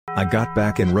I got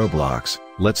back in Roblox.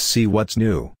 Let's see what's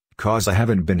new, cause I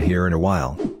haven't been here in a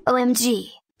while. OMG,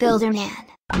 Builderman.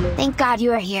 Thank God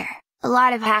you are here. A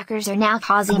lot of hackers are now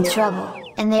causing trouble,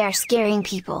 and they are scaring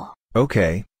people.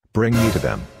 Okay, bring me to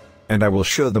them. And I will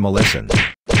show them a lesson.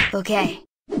 Okay.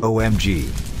 OMG,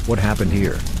 what happened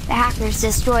here? The hackers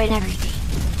destroyed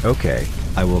everything. Okay,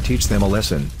 I will teach them a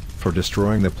lesson, for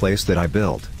destroying the place that I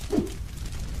built.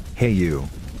 Hey you.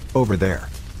 Over there.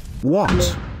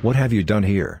 What? What have you done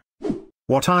here?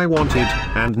 What I wanted,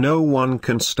 and no one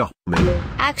can stop me.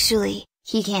 Actually,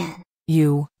 he can.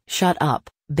 You, shut up,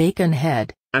 bacon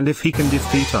head. And if he can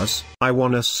defeat us, I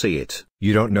wanna see it.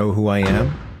 You don't know who I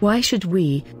am? Why should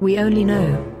we? We only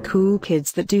know cool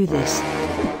kids that do this.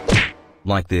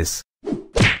 Like this.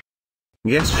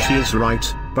 Yes, she is right,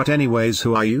 but anyways,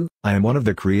 who are you? I am one of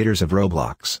the creators of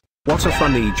Roblox. What a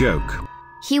funny joke.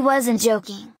 He wasn't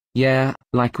joking. Yeah,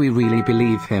 like we really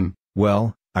believe him.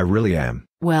 Well, I really am.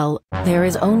 Well, there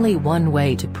is only one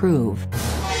way to prove.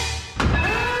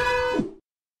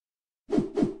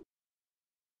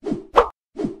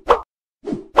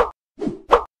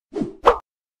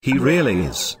 He really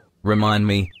is. Remind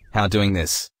me how doing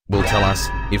this will tell us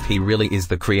if he really is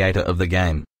the creator of the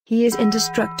game. He is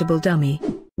indestructible, dummy.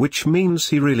 Which means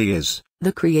he really is.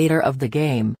 The creator of the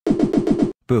game.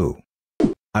 Boo.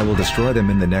 I will destroy them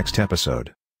in the next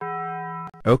episode.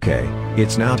 Okay,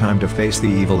 it's now time to face the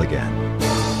evil again.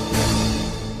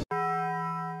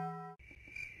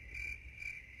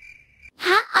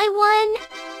 Ha, I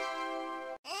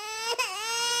won!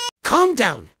 Calm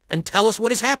down and tell us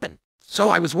what has happened. So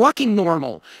I was walking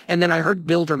normal, and then I heard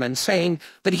Builderman saying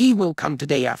that he will come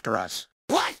today after us.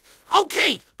 What?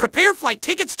 Okay, prepare flight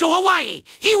tickets to Hawaii.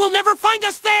 He will never find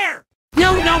us there.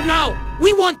 No, no, no.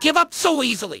 We won't give up so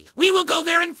easily. We will go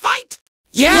there and fight.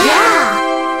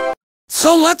 Yeah!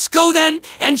 So let's go then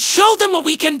and show them what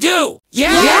we can do.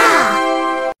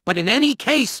 Yeah! But in any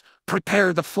case,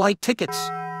 prepare the flight tickets.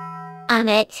 On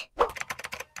it.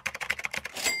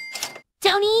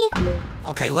 Tony?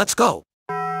 Okay, let's go.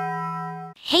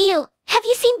 Hey you, have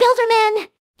you seen Builderman?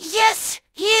 Yes,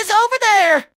 he is over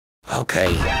there.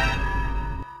 Okay.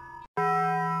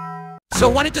 So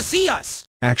wanted to see us?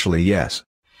 Actually, yes.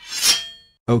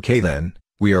 Okay then,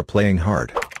 we are playing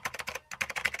hard.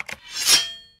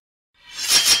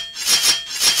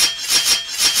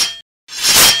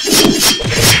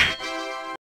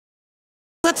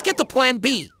 Let's get to Plan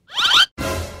B.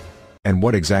 And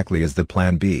what exactly is the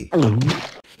plan B?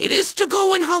 It is to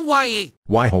go in Hawaii.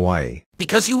 Why Hawaii?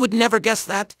 Because you would never guess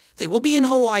that. They will be in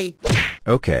Hawaii.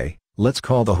 Okay, let's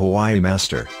call the Hawaii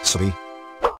Master. Sweet.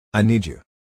 I need you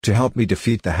to help me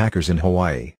defeat the hackers in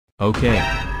Hawaii. Okay.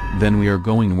 Then we are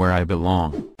going where I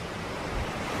belong.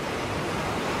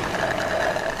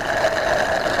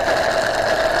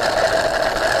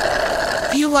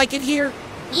 Do you like it here?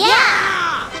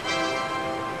 Yeah!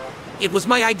 It was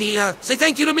my idea. Say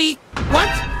thank you to me. What?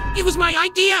 It was my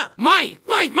idea. My.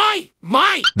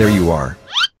 There you are.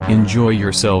 Enjoy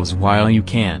yourselves while you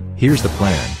can. Here's the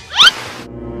plan.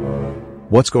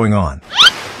 What's going on?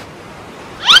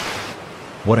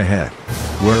 What the heck?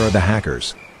 Where are the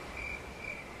hackers?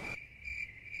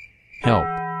 Help.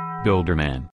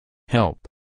 Builderman. Help.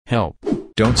 Help.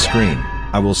 Don't scream,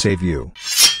 I will save you.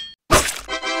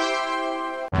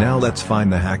 Now let's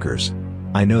find the hackers.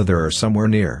 I know there are somewhere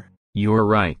near. You're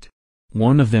right.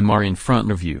 One of them are in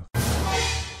front of you.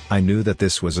 I knew that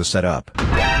this was a setup.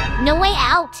 No way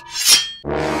out!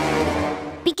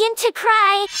 Begin to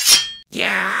cry!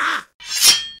 Yeah!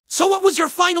 So what was your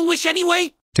final wish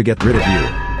anyway? To get rid of you.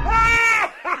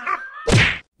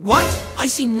 What? I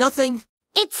see nothing.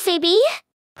 It's Sibby.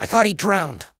 I thought he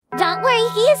drowned. Don't worry,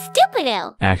 he is stupid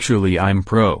now. Actually, I'm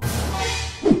pro.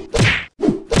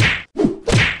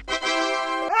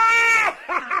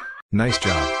 Nice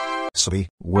job, Sweet.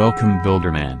 Welcome,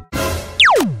 Builderman.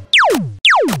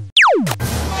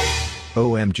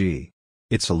 OMG.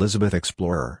 It's Elizabeth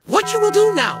Explorer. What you will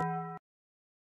do now?